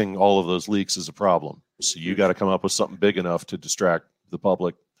fixing all of those leaks is a problem. So you got to come up with something big enough to distract the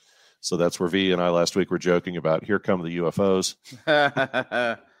public. So that's where V and I last week were joking about, here come the UFOs.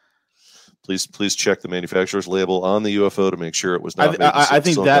 Please check the manufacturer's label on the UFO to make sure it was not. I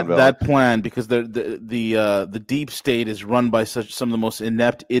think that plan, because the deep state is run by some of the most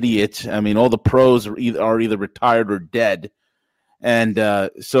inept idiots. I mean, all the pros are either retired or dead, and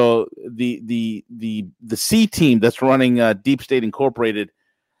so the C team that's running Deep State Incorporated,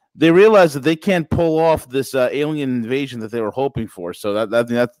 they realize that they can't pull off this alien invasion that they were hoping for. So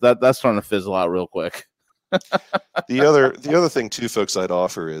that's starting to fizzle out real quick. The other thing too, folks, I'd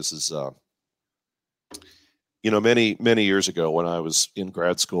offer is many years ago when I was in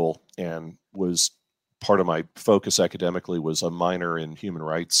grad school and was part of my focus academically was a minor in human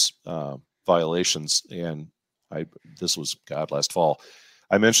rights violations, and this was last fall.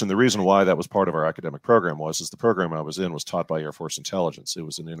 I mentioned the reason why that was part of our academic program was the program I was in was taught by Air Force Intelligence. It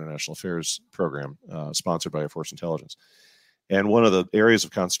was an international affairs program sponsored by Air Force Intelligence. And one of the areas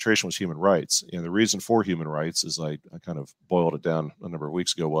of concentration was human rights. And the reason for human rights, as I kind of boiled it down a number of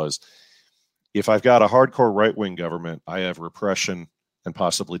weeks ago, was if I've got a hardcore right-wing government, I have repression and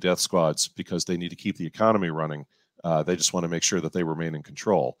possibly death squads because they need to keep the economy running. They just want to make sure that they remain in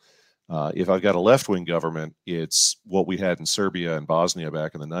control. If I've got a left-wing government, it's what we had in Serbia and Bosnia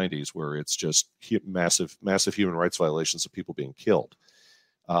back in the 90s, where it's just massive human rights violations of people being killed.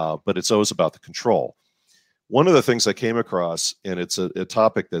 But it's always about the control. One of the things I came across, and it's a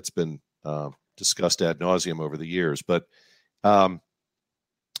topic that's been discussed ad nauseum over the years, but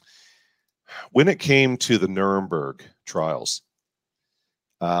when it came to the Nuremberg trials,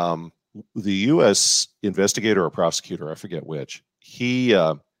 the U.S. investigator or prosecutor, I forget which,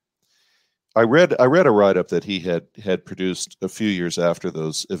 I read a write-up that he had produced a few years after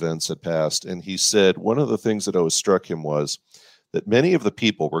those events had passed, and he said one of the things that always struck him was that many of the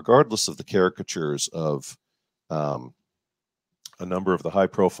people, regardless of the caricatures of a number of the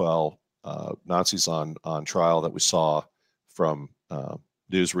high-profile Nazis on trial that we saw from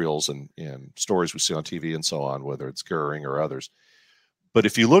newsreels and stories we see on TV and so on, whether it's Goering or others. But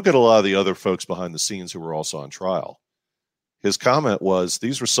if you look at a lot of the other folks behind the scenes who were also on trial, his comment was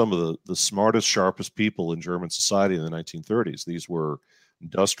these were some of the smartest, sharpest people in German society in the 1930s. These were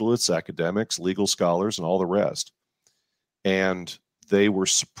industrialists, academics, legal scholars, and all the rest. And they were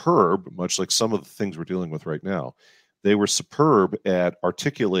superb, much like some of the things we're dealing with right now. They were superb at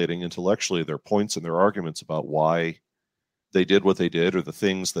articulating intellectually their points and their arguments about why they did what they did or the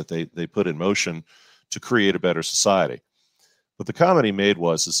things that they put in motion to create a better society. But the comment he made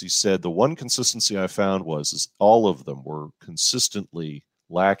was he said, the one consistency I found was all of them were consistently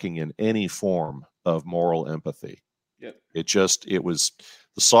lacking in any form of moral empathy. Yep. It was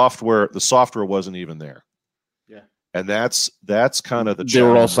the software wasn't even there. Yeah. And that's kind of the challenge. They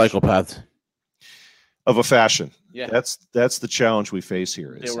were all psychopaths. Of a fashion. Yeah. That's the challenge we face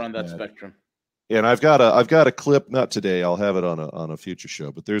here. They were on that spectrum. And I've got a clip, not today, I'll have it on a future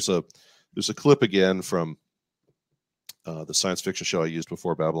show, but there's a clip again from the science fiction show I used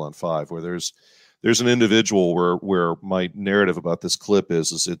before, Babylon 5, where there's an individual where my narrative about this clip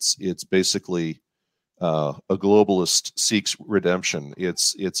is it's basically a globalist seeks redemption.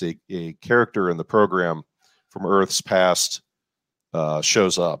 It's a character in the program from Earth's past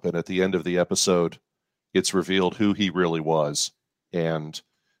shows up, and at the end of the episode, it's revealed who he really was. And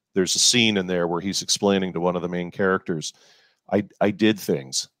there's a scene in there where he's explaining to one of the main characters, I did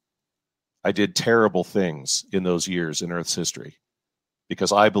things. I did terrible things in those years in Earth's history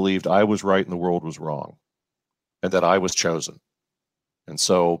because I believed I was right and the world was wrong and that I was chosen. And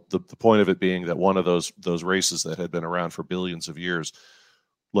so the point of it being that one of those races that had been around for billions of years,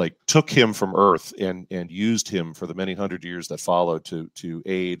 like took him from Earth and used him for the many hundred years that followed to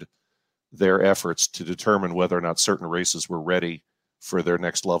aid their efforts to determine whether or not certain races were ready for their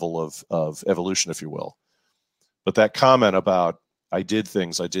next level of evolution, if you will. But that comment about I did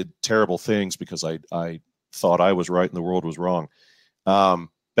terrible things because I thought I was right and the world was wrong.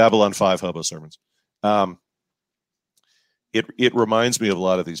 Babylon 5 Hubba sermons. It reminds me of a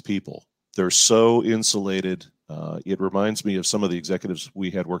lot of these people. They're so insulated. It reminds me of some of the executives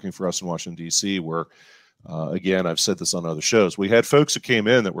we had working for us in Washington, D.C., where, again, I've said this on other shows, we had folks who came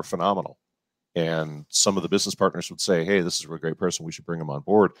in that were phenomenal. And some of the business partners would say, hey, this is a great person. We should bring him on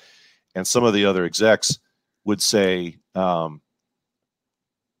board. And some of the other execs would say,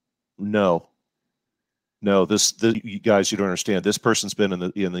 no, No, you guys, you don't understand. This person's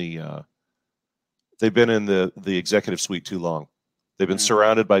been they've been in the executive suite too long. They've been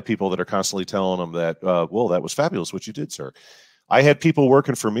surrounded by people that are constantly telling them that, well, that was fabulous what you did, sir. I had people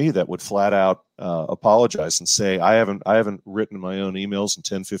working for me that would flat out apologize and say, I haven't written my own emails in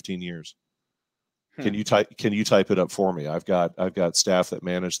 10, 15 years. Can you type it up for me? I've got staff that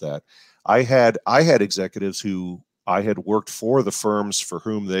manage that. I had executives who I had worked for the firms for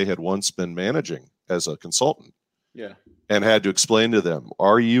whom they had once been managing as a consultant. Yeah. And had to explain to them,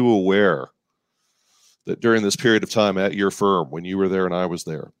 are you aware that during this period of time at your firm, when you were there and I was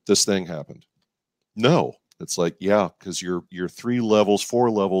there, this thing happened? No. It's like, yeah, because you're 4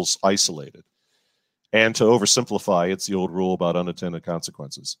 levels isolated. And to oversimplify, it's the old rule about unintended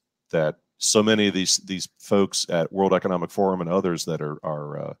consequences, that so many of these folks at World Economic Forum and others that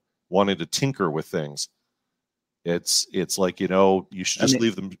are wanting to tinker with things, it's like, you should just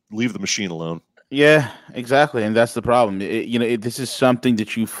leave the machine alone. Yeah, exactly, and that's the problem. This is something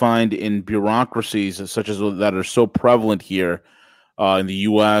that you find in bureaucracies such as that are so prevalent here in the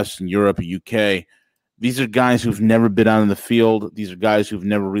U.S. and Europe and UK. These are guys who've never been out in the field. These are guys who've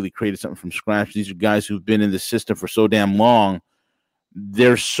never really created something from scratch. These are guys who've been in the system for so damn long.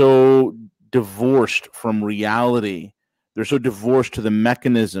 They're so divorced from reality. They're so divorced to the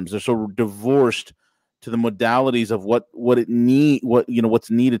mechanisms. They're so divorced to the modalities of what's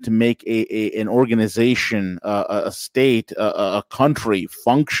needed to make an organization, a state, a country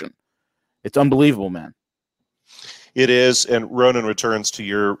function. It's unbelievable, man. It is, and Ronan returns to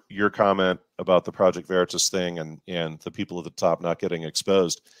your comment about the Project Veritas thing and the people at the top not getting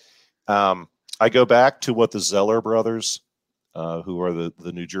exposed. I go back to what the Zeller brothers, who are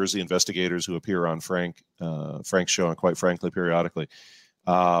the New Jersey investigators who appear on Frank's show, and quite frankly, periodically.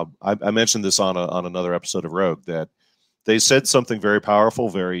 I mentioned this on another episode of Rogue, that they said something very powerful,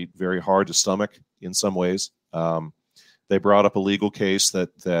 very, very hard to stomach in some ways. They brought up a legal case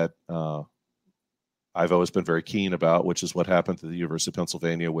that I've always been very keen about, which is what happened to the University of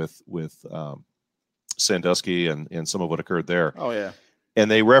Pennsylvania with Sandusky and some of what occurred there. Oh yeah.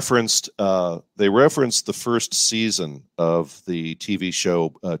 And they referenced the first season of the TV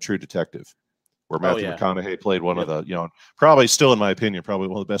show True Detective, where Matthew McConaughey played one of the, probably still in my opinion, probably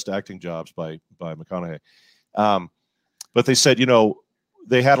one of the best acting jobs by McConaughey. But they said,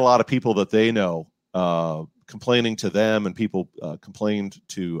 they had a lot of people that they know complaining to them, and people complained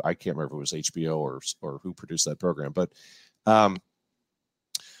to, I can't remember if it was HBO or who produced that program, but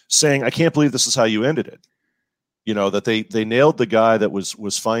saying, I can't believe this is how you ended it. That they nailed the guy that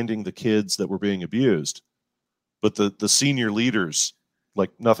was finding the kids that were being abused, but the senior leaders,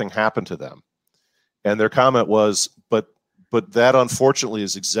 like, nothing happened to them. And their comment was, but that unfortunately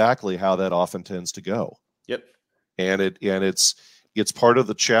is exactly how that often tends to go. Yep. And it's part of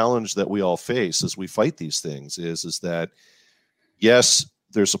the challenge that we all face as we fight these things is that, yes,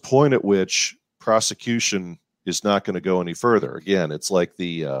 there's a point at which prosecution is not going to go any further. Again, it's like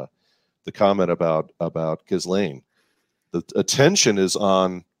the comment about Ghislaine. The attention is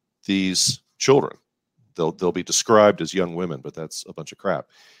on these children. They'll be described as young women, but that's a bunch of crap.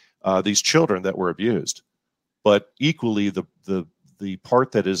 These children that were abused, but equally the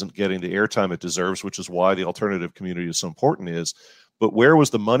part that isn't getting the airtime it deserves, which is why the alternative community is so important, is, but where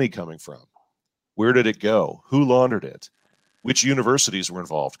was the money coming from? Where did it go? Who laundered it? Which universities were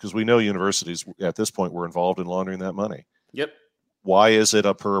involved? Because we know universities at this point were involved in laundering that money. Yep. Why is it,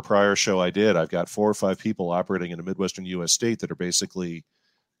 per a prior show I did, I've got 4 or 5 people operating in a Midwestern U.S. state that are basically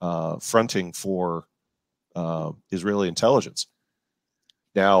fronting for Israeli intelligence.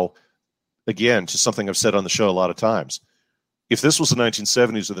 Now, again, to something I've said on the show a lot of times, if this was the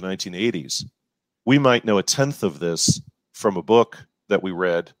 1970s or the 1980s, we might know a tenth of this from a book that we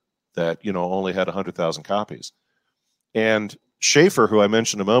read that, only had 100,000 copies. And Schaefer, who I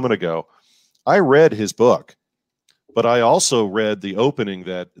mentioned a moment ago, I read his book, but I also read the opening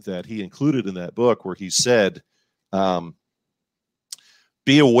that he included in that book, where he said,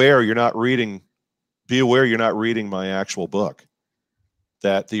 be aware you're not reading my actual book.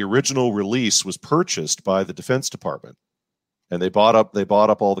 That the original release was purchased by the Defense Department, and they bought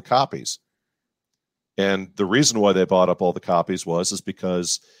up all the copies. And the reason why they bought up all the copies was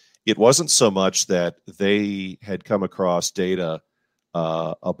because it wasn't so much that they had come across data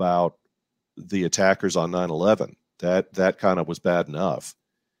about the attackers on 9/11. That kind of was bad enough.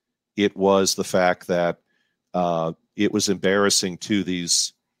 It was the fact that it was embarrassing to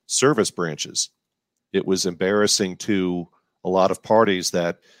these service branches. It was embarrassing to a lot of parties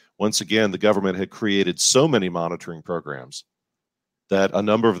that, once again, the government had created so many monitoring programs that a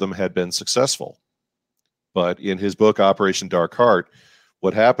number of them had been successful. But in his book, Operation Dark Heart,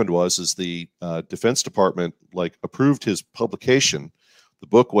 what happened is the Defense Department approved his publication. The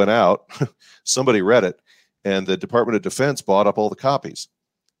book went out, somebody read it, and the Department of Defense bought up all the copies.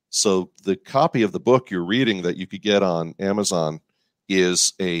 So the copy of the book you're reading that you could get on Amazon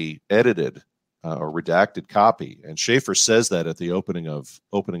is a edited or redacted copy. And Schaefer says that at the opening of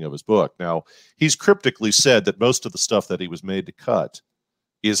his book. Now, he's cryptically said that most of the stuff that he was made to cut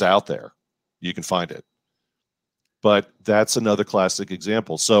is out there. You can find it. But that's another classic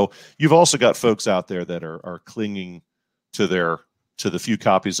example. So you've also got folks out there that are clinging to the few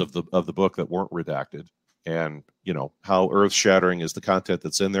copies of the book that weren't redacted. And how earth-shattering is the content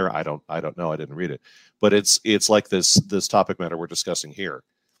that's in there? I don't know. I didn't read it. But it's like this topic matter we're discussing here.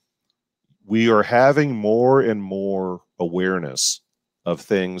 We are having more and more awareness of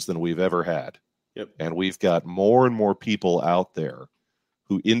things than we've ever had. Yep. And we've got more and more people out there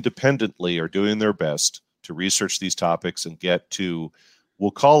who independently are doing their best to research these topics and get to,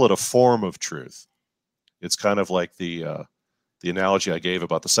 we'll call it a form of truth. It's kind of like the analogy I gave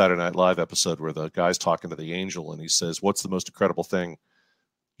about the Saturday Night Live episode where the guy's talking to the angel and he says, "What's the most incredible thing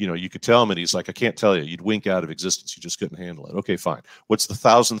you could tell him?" And he's like, "I can't tell you. You'd wink out of existence. You just couldn't handle it." "Okay, fine. What's the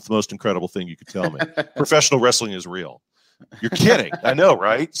 1,000th most incredible thing you could tell me?" "Professional wrestling is real." "You're kidding." "I know,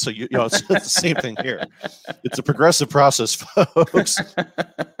 right?" So it's the same thing here. It's a progressive process, folks.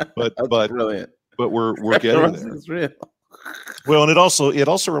 But brilliant. But we're getting there. It's real. Well, and it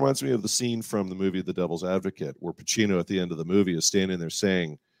also reminds me of the scene from the movie The Devil's Advocate, where Pacino at the end of the movie is standing there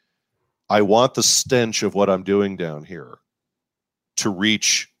saying, "I want the stench of what I'm doing down here to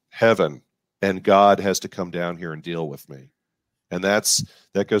reach heaven, and God has to come down here and deal with me." And that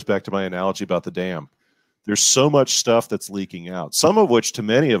goes back to my analogy about the dam. There's so much stuff that's leaking out, some of which to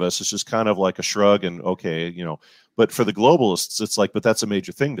many of us is just kind of like a shrug and okay, but for the globalists, it's like, but that's a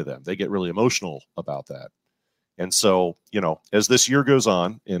major thing to them. They get really emotional about that. And so, as this year goes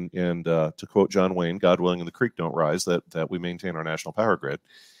on, and to quote John Wayne, "God willing and the creek don't rise," that we maintain our national power grid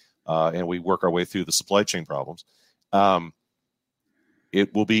and we work our way through the supply chain problems.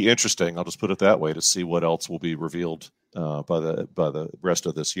 It will be interesting, I'll just put it that way, to see what else will be revealed by the rest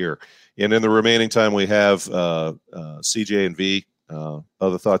of this year. And in the remaining time we have, CJ and V,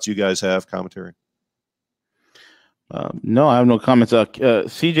 other thoughts you guys have, commentary? No, I have no comments.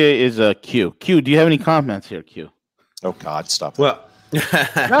 CJ is Q. Q, do you have any comments here, Q? Oh, God, stop. Well,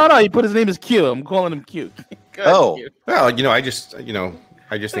 No, he put his name as Q. I'm calling him Q. Oh. Q. well, I just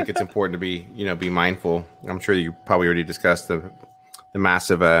think it's important to be mindful. I'm sure you probably already discussed the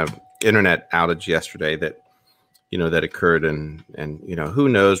massive internet outage yesterday that occurred, and who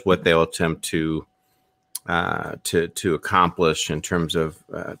knows what they'll attempt to accomplish in terms of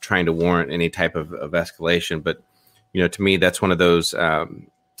trying to warrant any type of escalation. But to me, that's one of those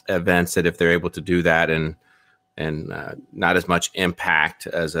events that if they're able to do that and not as much impact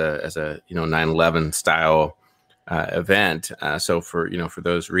as a 9/11 style event. So for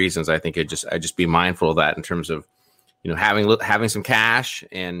those reasons, I think I just be mindful of that in terms of having some cash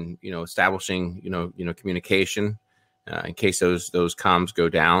and establishing communication in case those comms go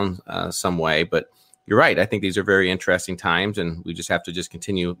down some way. But you're right. I think these are very interesting times, and we just have to just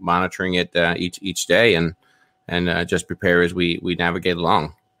continue monitoring it each day and just prepare as we navigate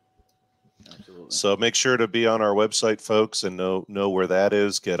along. Absolutely. So make sure to be on our website, folks, and know where that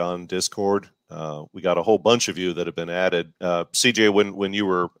is. Get on Discord. We got a whole bunch of you that have been added. CJ, when you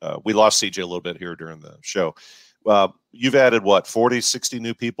were, we lost CJ a little bit here during the show. You've added what, 40, 60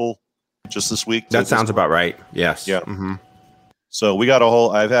 new people just this week? That sounds about right. Yes. Yeah. Mm-hmm. So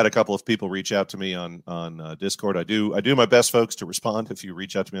I've had a couple of people reach out to me on Discord. I do my best, folks, to respond if you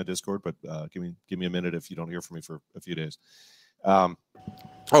reach out to me on Discord, but give me a minute if you don't hear from me for a few days. By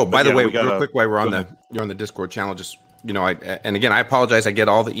the way, real quick, while you're on the Discord channel, just and again, I apologize. I get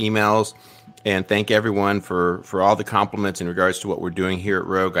all the emails, and thank everyone for all the compliments in regards to what we're doing here at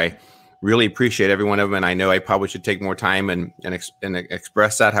Rogue. I really appreciate every one of them, and I know I probably should take more time and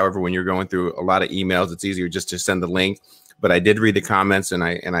express that. However, when you're going through a lot of emails, it's easier just to send the link. But I did read the comments, and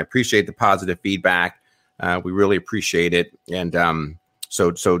I appreciate the positive feedback. We really appreciate it, and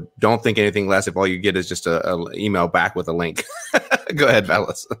so don't think anything less if all you get is just a email back with a link. Go ahead,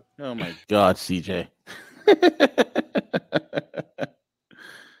 Veles. Oh my God, CJ.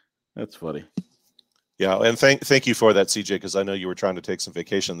 That's funny. Yeah, and thank you for that, CJ, because I know you were trying to take some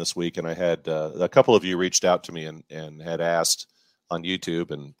vacation this week, and I had a couple of you reached out to me and had asked on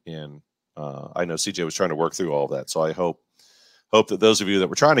YouTube, and I know CJ was trying to work through all of that. So I hope that those of you that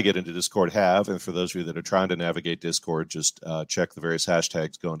were trying to get into Discord have, and for those of you that are trying to navigate Discord, just check the various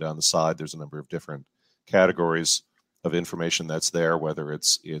hashtags going down the side. There's a number of different categories of information that's there, whether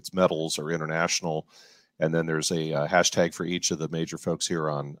it's metals or international. And then there's a hashtag for each of the major folks here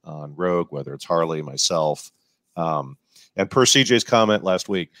on Rogue, whether it's Harley, myself, and per CJ's comment last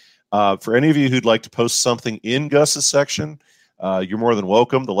week, for any of you who'd like to post something in Gus's section, you're more than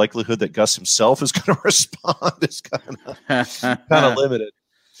welcome. The likelihood that Gus himself is going to respond is kind of limited.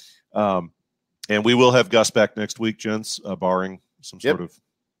 And we will have Gus back next week, gents, barring some sort of.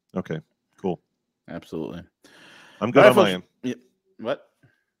 Okay, cool. Absolutely. I'm good on my end. Yeah. What?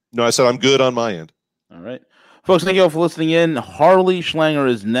 No, I said I'm good on my end. All right. Folks, thank you all for listening in. Harley Schlanger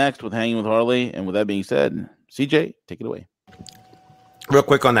is next with Hanging with Harley. And with that being said, CJ, take it away. Real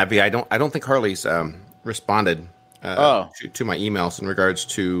quick on that, V. I don't think Harley's responded to my emails in regards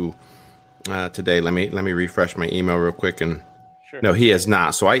to today. Let me refresh my email real quick. And no, he has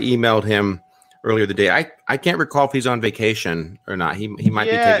not. So I emailed him earlier the day. I can't recall if he's on vacation or not. He might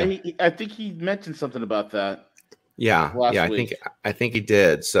be taking. I think he mentioned something about that. Yeah, I think he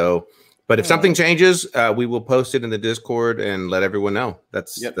did. So, but if something changes, we will post it in the Discord and let everyone know.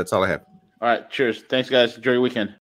 That's all I have. All right, cheers. Thanks, guys. Enjoy your weekend.